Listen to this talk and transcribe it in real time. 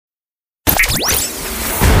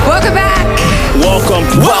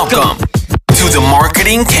Welcome to the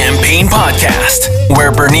Marketing Campaign Podcast,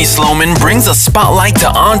 where Bernice Loman brings a spotlight to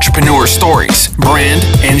entrepreneur stories, brand,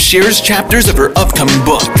 and shares chapters of her upcoming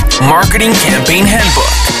book, Marketing Campaign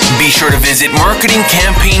Handbook. Be sure to visit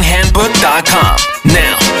marketingcampaignhandbook.com.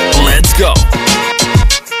 Now, let's go.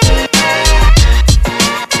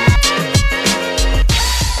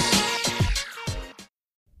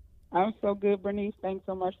 I'm so good, Bernice. Thanks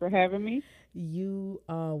so much for having me. You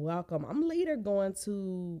are welcome. I'm later going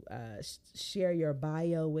to share your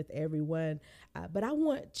bio with everyone, but I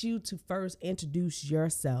want you to first introduce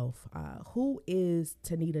yourself. Who is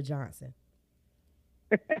Tanita Johnson?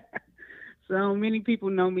 So many people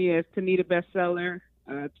know me as Tanita Bestseller,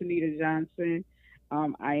 Tanita Johnson.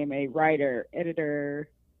 I am a writer, editor,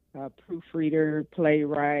 proofreader,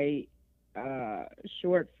 playwright,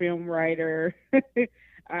 short film writer.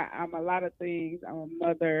 I'm a lot of things. I'm a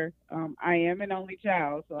mother. I am an only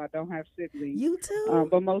child, so I don't have siblings. You too?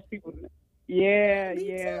 But most people, yeah.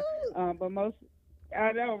 Too. I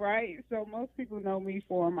know, right? So most people know me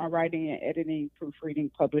for my writing and editing, proofreading,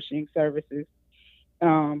 publishing services.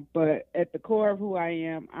 But at the core of who I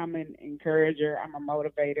am, I'm an encourager, I'm a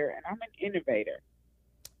motivator, and I'm an innovator.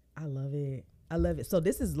 I love it. So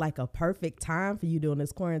this is like a perfect time for you during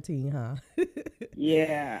this quarantine, huh?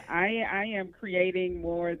 Yeah, I am creating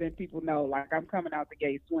more than people know. Like, I'm coming out the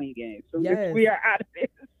gate swinging. So Yes. we are out of this.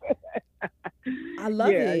 I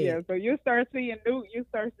love it. Yeah. So you start seeing new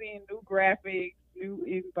graphics, new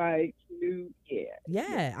invites,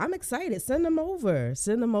 Yeah, I'm excited. Send them over.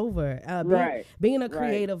 Right. Being a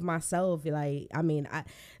creative myself,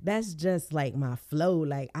 that's just like my flow.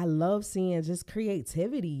 Like, I love seeing just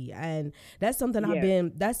creativity, and that's something I've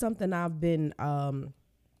been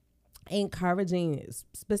encouraging,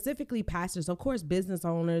 specifically pastors, of course, business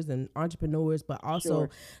owners and entrepreneurs, but also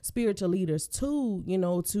spiritual leaders too,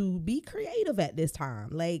 to be creative at this time.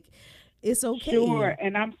 Like, it's okay. Sure,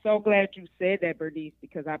 and I'm so glad you said that, Bernice,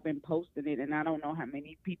 because I've been posting it, and I don't know how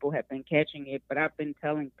many people have been catching it, but I've been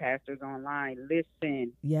telling pastors online,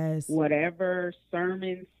 listen, yes, whatever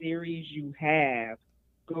sermon series you have,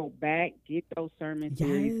 go back, get those sermon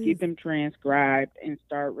series, get them transcribed, and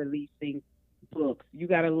start releasing books. You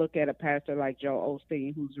got to look at a pastor like Joel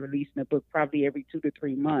Osteen, who's releasing a book probably every 2 to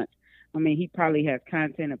 3 months. I mean, he probably has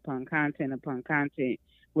content upon content upon content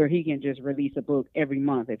where he can just release a book every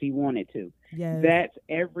month if he wanted to. Yes. That's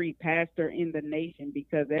every pastor in the nation,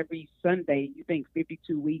 because every Sunday, you think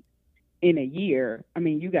 52 weeks in a year. I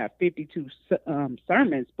mean, you got 52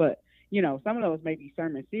 sermons, but, some of those may be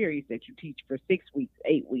sermon series that you teach for 6 weeks,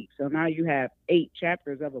 8 weeks. So now you have 8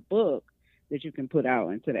 chapters of a book that you can put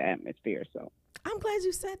out into the atmosphere. So I'm glad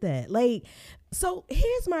you said that. Like, so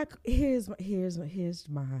here's my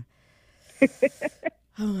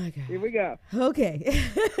oh my God. Here we go. Okay.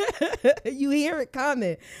 You hear it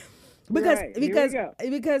coming. Because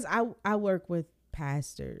I work with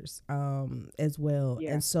pastors as well.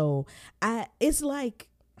 Yeah. And so it's like,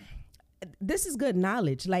 this is good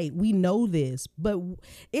knowledge. Like, we know this, but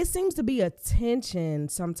it seems to be a tension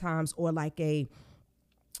sometimes, or like a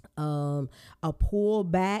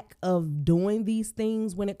pullback of doing these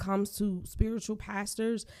things when it comes to spiritual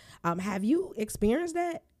pastors. Have you experienced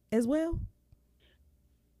that as well?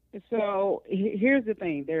 So here's the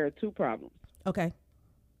thing. There are 2 problems. Okay.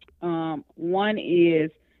 One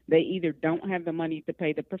is they either don't have the money to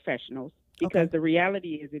pay the professionals, because the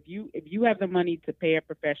reality is if you have the money to pay a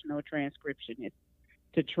professional transcriptionist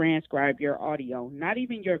to transcribe your audio, not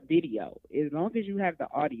even your video, as long as you have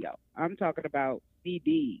the audio. I'm talking about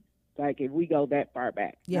CDs, like if we go that far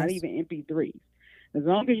back, not even MP3s. As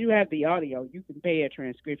long as you have the audio, you can pay a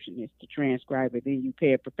transcriptionist to transcribe it. Then you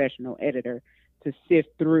pay a professional editor to sift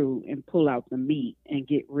through and pull out the meat and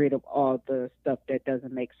get rid of all the stuff that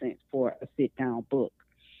doesn't make sense for a sit-down book.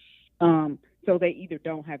 So they either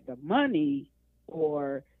don't have the money,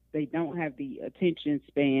 or they don't have the attention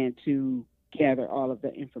span to gather all of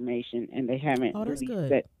the information, and they haven't really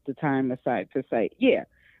set the time aside to say,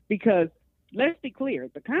 because let's be clear,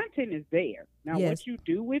 the content is there. Now, what you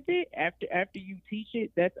do with it after you teach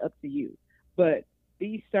it, that's up to you. But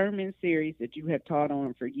these sermon series that you have taught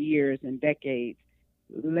on for years and decades,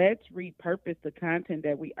 let's repurpose the content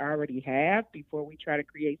that we already have before we try to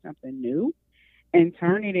create something new, and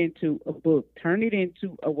turn it into a book, turn it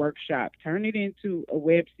into a workshop, turn it into a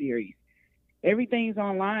web series. Everything's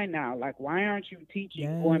online now. Like, why aren't you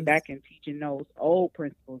going back and teaching those old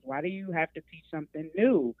principles? Why do you have to teach something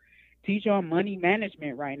new? Teach on money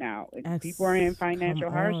management right now. People are in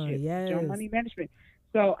financial hardship. Teach on money management.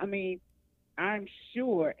 So, I mean, I'm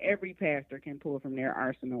sure every pastor can pull from their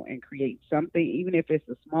arsenal and create something, even if it's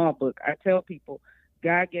a small book. I tell people,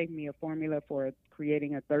 God gave me a formula for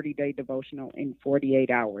creating a 30-day devotional in 48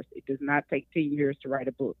 hours. It does not take 10 years to write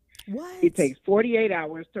a book. What? It takes 48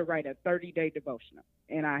 hours to write a 30-day devotional.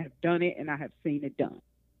 And I have done it, and I have seen it done.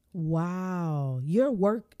 Wow. Your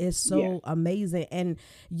work is so amazing, and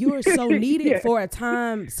you're so needed for a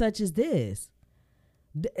time such as this.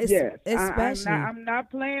 Yes, Especially. I'm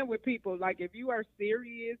not playing with people. Like, if you are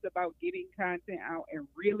serious about getting content out and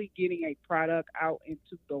really getting a product out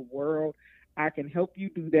into the world, I can help you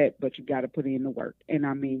do that, but you got to put in the work. And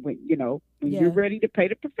I mean, when you're ready to pay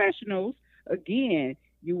the professionals, again,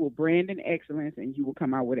 you will brand in excellence, and you will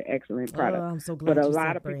come out with an excellent product. Oh, I'm so glad. But a you lot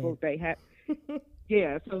said of people, brand. they have.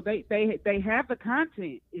 Yeah, so they have the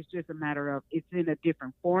content. It's just a matter of it's in a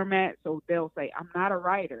different format. So they'll say, I'm not a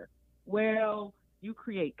writer. Well, you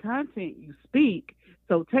create content, you speak.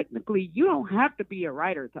 So technically, you don't have to be a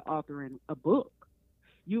writer to author in a book.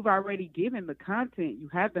 You've already given the content. You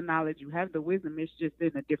have the knowledge. You have the wisdom. It's just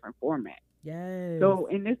in a different format. Yes. So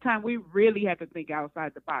in this time, we really have to think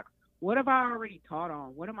outside the box. What have I already taught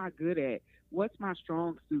on? What am I good at? What's my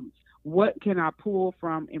strong suits? What can I pull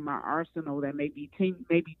from in my arsenal that may be 10,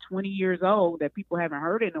 maybe 20 years old that people haven't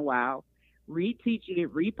heard in a while? Reteach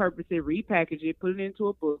it, repurpose it, repackage it, put it into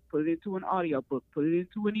a book, put it into an audio book, put it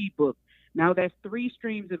into an ebook. Now that's 3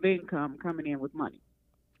 streams of income coming in with money.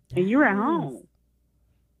 And you're at home.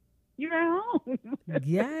 You're at home.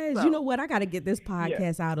 Yes. So, you know what? I got to get this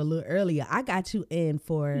podcast out a little earlier. I got you in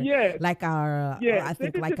for like our, I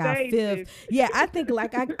think like our 5th. Yeah, I think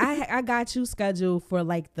like I got you scheduled for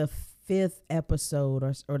like the 5th episode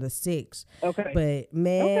or the 6th. Okay. But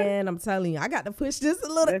man, I'm telling you, I got to push this a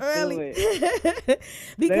little early.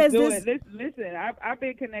 Because listen, I've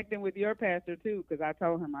been connecting with your pastor too, because I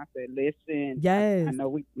told him, I said, listen, yes, I know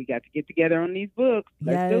we got to get together on these books.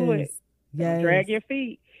 Let's do it. Don't drag your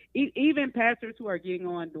feet. Even pastors who are getting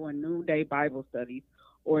on doing noonday Bible studies,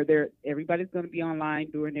 or everybody's going to be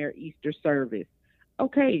online during their Easter service.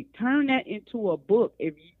 Okay, turn that into a book.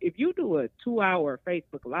 If you do a 2-hour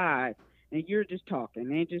Facebook Live and you're just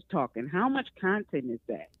talking and just talking, how much content is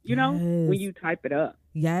that? You know, when you type it up.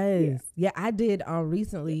 Yes. Yeah, I did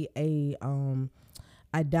recently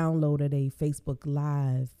I downloaded a Facebook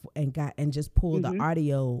Live and just pulled the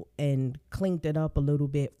audio and cleaned it up a little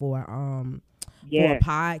bit for a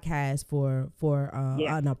podcast for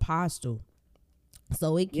an apostle.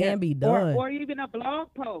 So it can be done. Or even a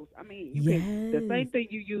blog post. I mean, you can, the same thing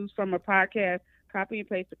you use from a podcast, copy and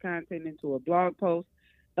paste the content into a blog post,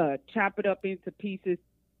 chop it up into pieces,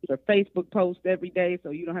 a Facebook post every day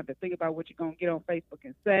so you don't have to think about what you're going to get on Facebook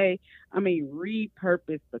and say. I mean,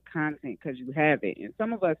 repurpose the content because you have it. And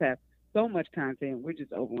some of us have so much content, we're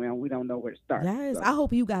just overwhelmed. We don't know where to start. Yes, so I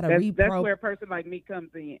hope you got a That's where a person like me comes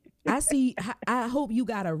in. I hope you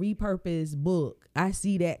got a repurposed book. I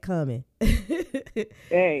see that coming.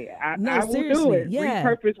 Hey, I will do it. Yeah.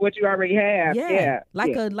 Repurpose what you already have.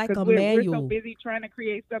 Like a manual. We're so busy trying to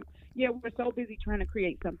create something. Yeah, we're so busy trying to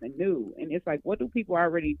create something new. And it's like, what do people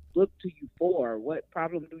already look to you for? What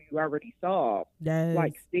problem do you already solve? Yes.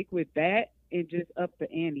 Like, stick with that and just up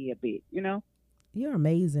the ante a bit, you know? You're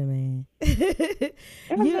amazing, man.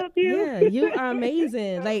 I love you. Yeah, you are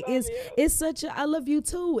amazing. Like it's such a, I love you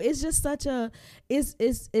too. It's just such a, it's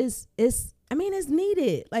I mean, it's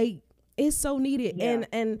needed. Like it's so needed,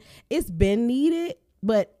 and it's been needed,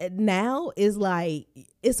 but now it's like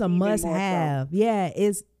it's a must have. So. Yeah,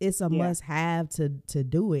 it's a must have to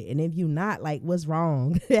do it. And if you're not, like, what's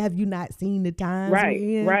wrong? Have you not seen the times?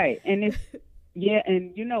 Right, and it's. Yeah,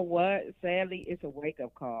 and you know what? Sadly, it's a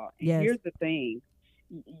wake-up call. And here's the thing.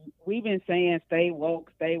 We've been saying stay woke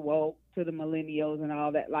to the millennials and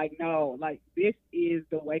all that. Like, no, like, this is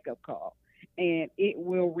the wake-up call. And it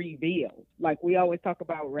will reveal. Like, we always talk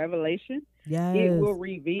about revelation. Yes. It will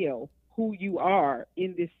reveal who you are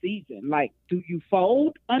in this season. Like, do you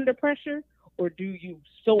fold under pressure or do you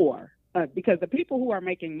soar? Because the people who are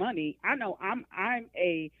making money, I know I'm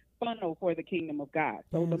a funnel for the kingdom of God.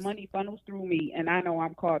 So the money funnels through me, and I know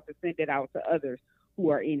I'm called to send it out to others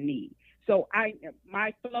who are in need. So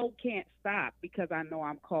my flow can't stop because I know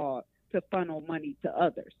I'm called to funnel money to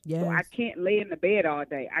others. Yes. So I can't lay in the bed all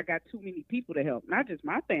day. I got too many people to help, not just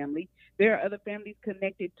my family. There are other families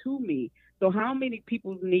connected to me. So how many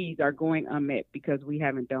people's needs are going unmet because we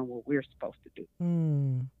haven't done what we're supposed to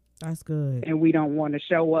do? That's good. And we don't want to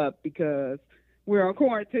show up because we're on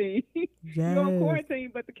quarantine. Yes. You're on quarantine,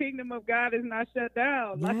 but the kingdom of God is not shut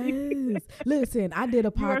down. Yes. Listen, I did a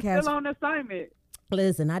podcast. You are still on assignment.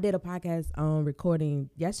 Listen, I did a podcast recording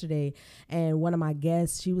yesterday, and one of my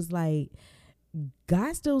guests, she was like,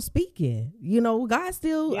 God's still speaking. You know, God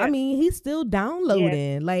still, I mean, he's still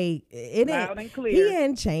downloading. Like, it loud ain't, and clear. he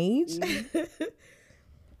ain't changed.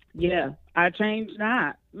 Yeah, I change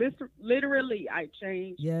not. Literally, I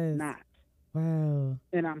change Yes. not. Wow.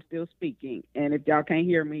 And I'm still speaking. And if y'all can't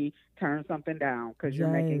hear me, turn something down because you're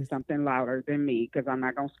making Yes. something louder than me because I'm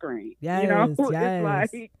not going to scream. Yes. It's Yes.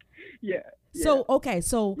 like, yeah, yeah, So okay,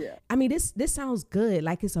 so yeah. I mean this sounds good,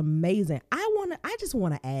 like it's amazing. I just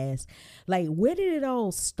wanna ask, like, where did it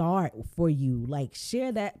all start for you? Like,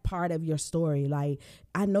 share that part of your story. Like,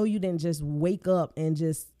 I know you didn't just wake up and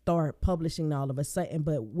just start publishing all of a sudden,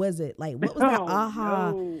 but was it like, what was that Oh,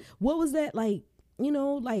 aha? no. What was that like?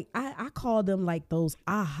 Like I call them like those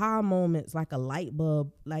aha moments, like a light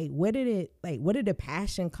bulb. Like, where did the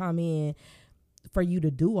passion come in for you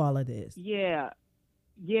to do all of this? Yeah.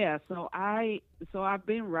 Yeah, so I've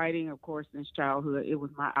been writing, of course, since childhood. It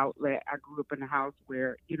was my outlet. I grew up in a house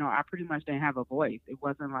where, I pretty much didn't have a voice. It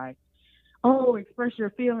wasn't like, oh, express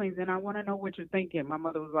your feelings and I want to know what you're thinking. My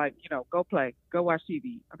mother was like, go play, go watch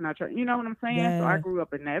TV. I'm not trying, you know what I'm saying? So I Yeah. grew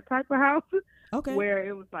up in that type of house Okay. where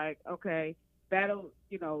it was like, okay, battle,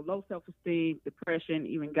 low self-esteem, depression,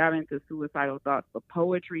 even got into suicidal thoughts. But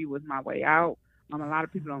poetry was my way out. A lot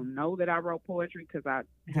of people don't know that I wrote poetry because I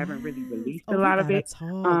haven't really Yes. released Oh, a we lot of gotta it.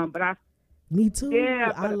 talk. But I Me too.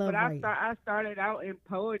 yeah, I but love writing. I started out in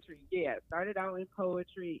poetry. Yeah, started out in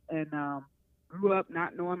poetry and grew up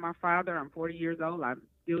not knowing my father. I'm 40 years old. I'm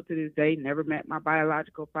still to this day never met my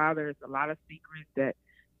biological father. There's a lot of secrets that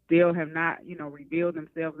still have not, revealed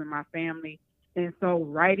themselves in my family. And so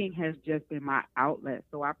writing has just been my outlet.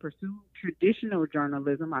 So I pursued traditional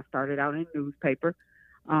journalism. I started out in newspaper.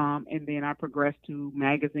 And then I progressed to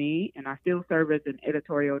magazine, and I still serve as an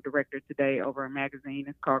editorial director today over a magazine.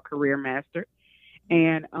 It's called Career Master.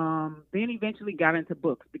 And then eventually got into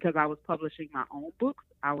books because I was publishing my own books.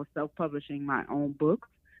 I was self-publishing my own books.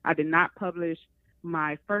 I did not publish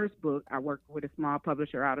my first book. I worked with a small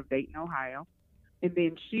publisher out of Dayton, Ohio. And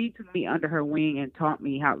then she took me under her wing and taught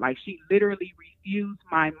me how, like, she literally refused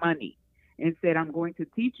my money and said, I'm going to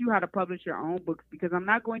teach you how to publish your own books because I'm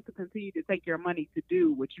not going to continue to take your money to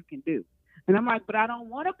do what you can do. And I'm like, but I don't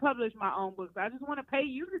want to publish my own books. I just want to pay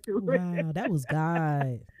you to do it. Wow, that was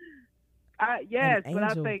God, an Yes, but I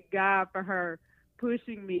angel. thank God for her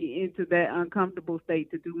pushing me into that uncomfortable state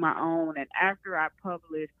to do my own. And after I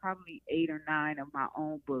published probably 8 or 9 of my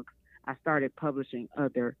own books, I started publishing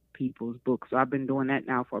other people's books. So I've been doing that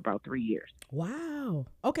now for about 3 years. Wow.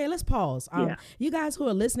 Okay, let's pause. Yeah. You guys who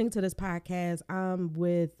are listening to this podcast, I'm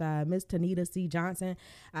with Miss Tanita C. Johnson.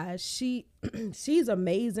 She's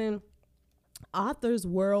amazing. Authors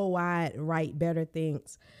worldwide write better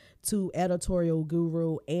things to editorial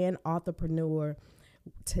guru and authorpreneur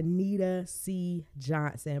Tanita C.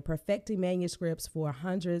 Johnson, perfecting manuscripts for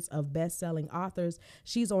hundreds of best-selling authors.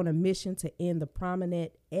 She's on a mission to end the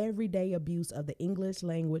prominent everyday abuse of the English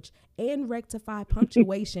language and rectify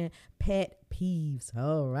punctuation pet peeves.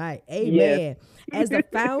 All right. Yes. Amen. As the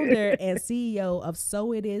founder and CEO of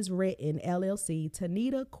So It Is Written LLC,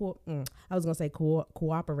 Tanita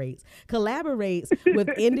collaborates with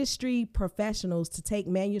industry professionals to take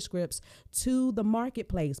manuscripts to the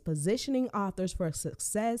marketplace, positioning authors for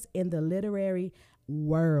success in the literary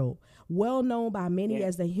world. Well known by many Yes.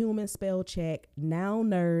 as the human spell check, noun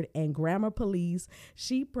nerd, and grammar police,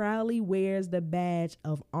 she proudly wears the badge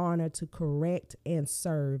of honor to correct and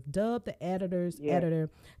serve. Dubbed the editor's Yes. editor,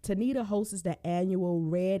 Tanita hosts the annual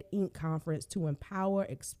Red Ink Conference to empower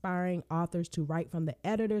aspiring authors to write from the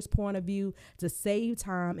editor's point of view to save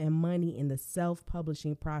time and money in the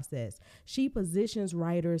self-publishing process. She positions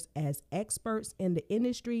writers as experts in the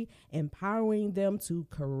industry, empowering them to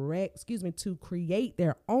create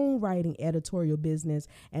their own writing editorial business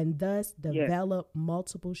and thus Yes. develop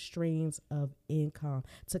multiple streams of income.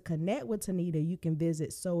 To connect with Tanita, you can visit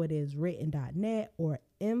soitiswritten.net or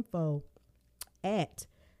info at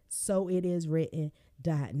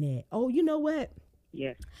soitiswritten.net. Oh, you know what?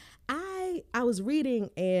 Yes. I was reading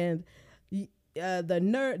and the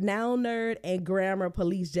noun nerd and grammar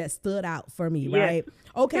police just stood out for me, Yes. right?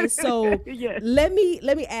 Okay, so Yes. let me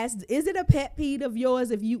ask: is it a pet peeve of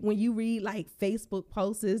yours if you when you read like Facebook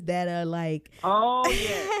posts that are like, Oh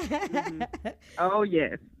yes. Oh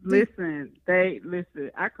yes. Listen,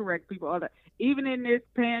 I correct people all that. Even in this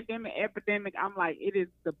pandemic epidemic, I'm like, it is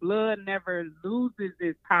the blood never loses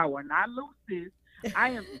its power, not loses. I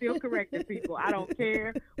am still correcting people. I don't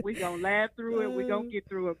care. We're going to laugh through it. We're going to get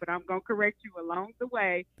through it. But I'm going to correct you along the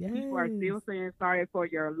way. People are still Yes. saying sorry for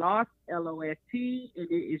your loss, LOST, and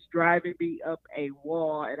it is driving me up a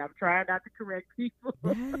wall. And I'm trying not to correct people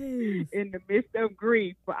Yes. in the midst of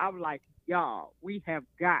grief. But I'm like, y'all, we have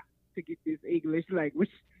got to get this English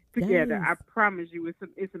language together. Yes. I promise you,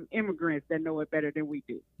 it's some immigrants that know it better than we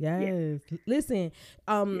do. Yes. Listen,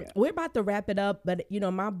 Yeah. we're about to wrap it up, but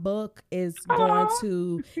my book is going Aw.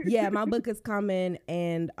 to, my book is coming,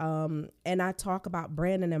 and I talk about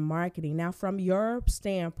branding and marketing. Now, from your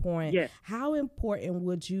standpoint, Yes. how important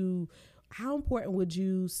would you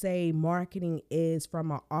say marketing is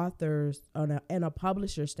from an author's and a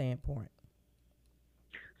publisher standpoint?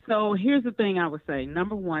 So here's the thing I would say.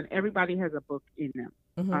 Number one, everybody has a book in them.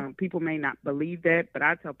 Mm-hmm. People may not believe that, but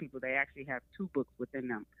I tell people they actually have two books within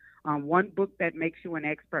them. One book that makes you an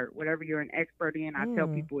expert, whatever you're an expert in. I tell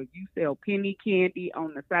people if you sell penny candy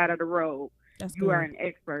on the side of the road, you are an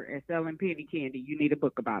expert at selling penny candy. You need a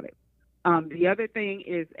book about it. The other thing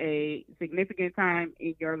is a significant time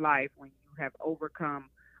in your life when you have overcome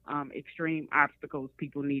extreme obstacles.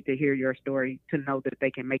 People need to hear your story to know that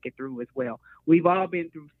they can make it through as well. We've all been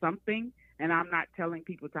through something, and I'm not telling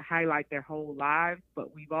people to highlight their whole lives,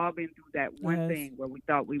 but we've all been through that one thing where we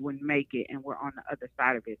thought we wouldn't make it, and we're on the other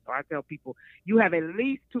side of it. So I tell people, you have at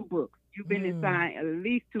least two books. You've been assigned at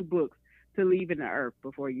least two books to leave in the earth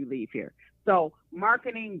before you leave here. So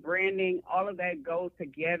marketing, branding, all of that goes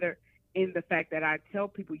together in the fact that I tell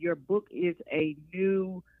people your book is a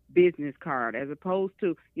new business card, as opposed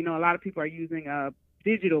to, a lot of people are using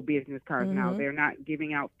digital business cards now. They're not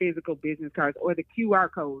giving out physical business cards or the QR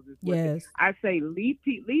codes. I say leave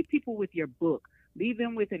people with your book. Leave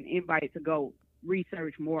them with an invite to go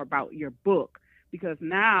research more about your book, because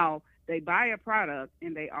now they buy a product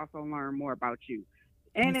and they also learn more about you.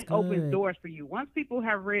 And it opens doors for you. Once people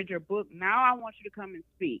have read your book, now I want you to come and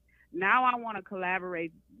speak. Now I want to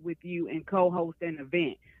collaborate with you and co-host an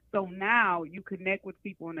event. So now you connect with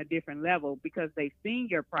people on a different level because they've seen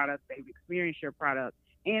your product, they've experienced your product,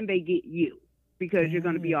 and they get you because you're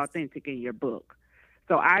going to be authentic in your book.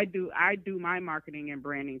 So I do my marketing and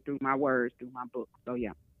branding through my words, through my book. So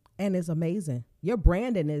yeah. And it's amazing. Your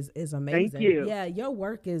branding is amazing. Thank you. Yeah, your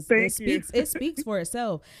work it speaks for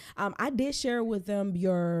itself. I did share with them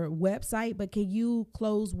your website, but can you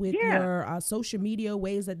close with your social media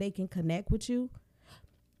ways that they can connect with you?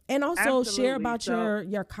 And also share about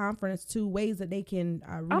your conference too, ways that they can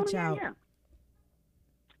reach out.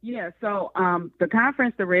 Yeah, so the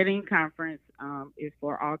conference, the Red Ink Conference, is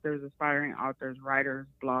for authors, aspiring authors, writers,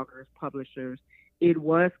 bloggers, publishers. It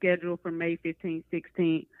was scheduled for May 15th,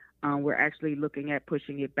 16th. We're actually looking at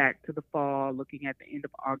pushing it back to the fall, looking at the end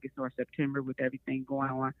of August or September with everything going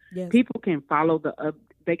on. Yes. People can follow the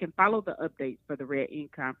updates for the Red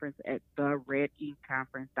Ink Conference at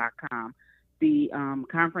theredinkconference.com. The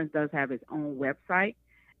conference does have its own website.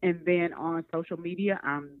 And then on social media,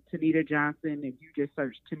 I'm Tanita Johnson. If you just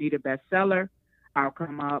search Tanita Bestseller, I'll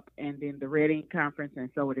come up. And then the Red Ink Conference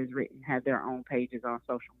and So It Is Written have their own pages on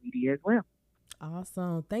social media as well.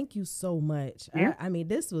 Awesome. Thank you so much. Yeah. I mean,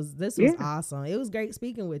 this was awesome. It was great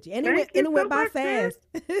speaking with you. And it went by fast.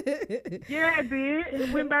 Yeah, it did.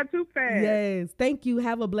 It went by too fast. Yes. Thank you.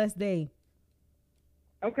 Have a blessed day.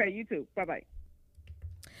 Okay, you too. Bye-bye.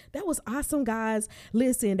 That was awesome, guys.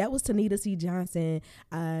 Listen, that was Tanita C. Johnson.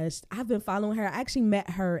 I've been following her. I actually met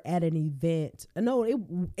her at an event. No,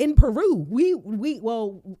 in Peru.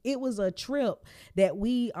 It was a trip that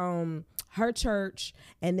we her church,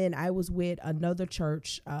 and then I was with another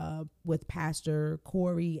church with Pastor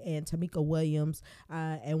Corey and Tamika Williams,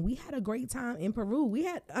 and we had a great time in Peru.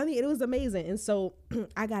 It was amazing, and so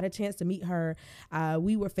I got a chance to meet her.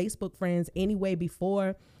 We were Facebook friends anyway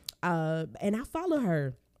before, and I follow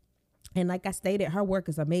her. And like I stated, her work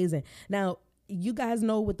is amazing. Now, you guys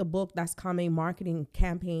know with the book that's coming, Marketing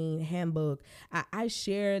Campaign Handbook, I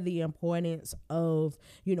share the importance of,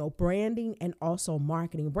 branding and also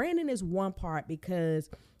marketing. Branding is one part because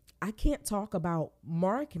I can't talk about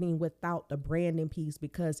marketing without the branding piece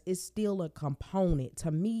because it's still a component.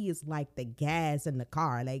 To me, it's like the gas in the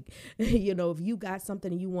car. Like, if you got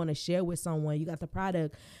something you want to share with someone, you got the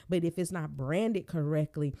product, but if it's not branded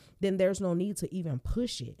correctly, then there's no need to even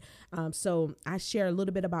push it. So I share a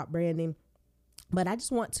little bit about branding. But I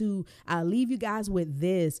just want to leave you guys with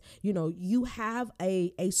this. You have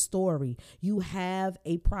a story, you have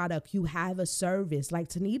a product, you have a service. Like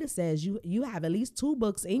Tanita says, you have at least two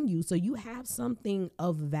books in you, so you have something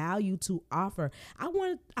of value to offer. I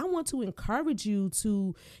want to encourage you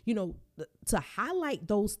to, to highlight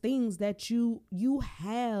those things that you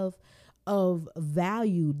have of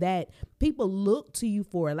value that people look to you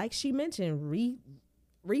for. Like she mentioned,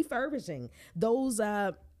 refurbishing those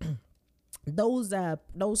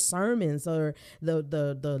sermons or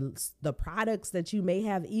the products that you may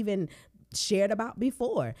have even shared about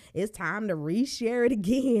before. It's time to reshare it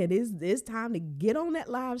again. It's time to get on that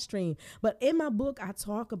live stream. But in my book, I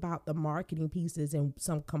talk about the marketing pieces and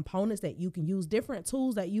some components that you can use, different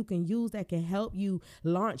tools that you can use that can help you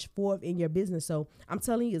launch forth in your business. So I'm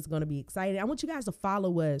telling you, it's going to be exciting. I want you guys to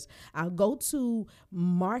follow us. I'll go to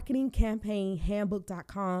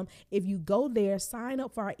marketingcampaignhandbook.com. If you go there, sign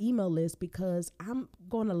up for our email list, because I'm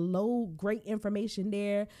going to load great information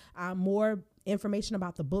there. More information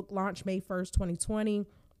about the book launch May 1st, 2020.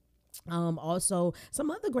 Also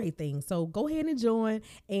some other great things. So go ahead and join,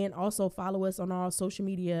 and also follow us on our social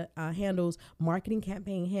media handles, Marketing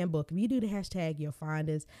Campaign Handbook. If you do the hashtag, you'll find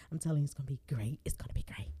us. I'm telling you, it's going to be great. It's going to be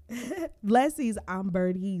great. Blessings. I'm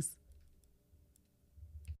Bernice.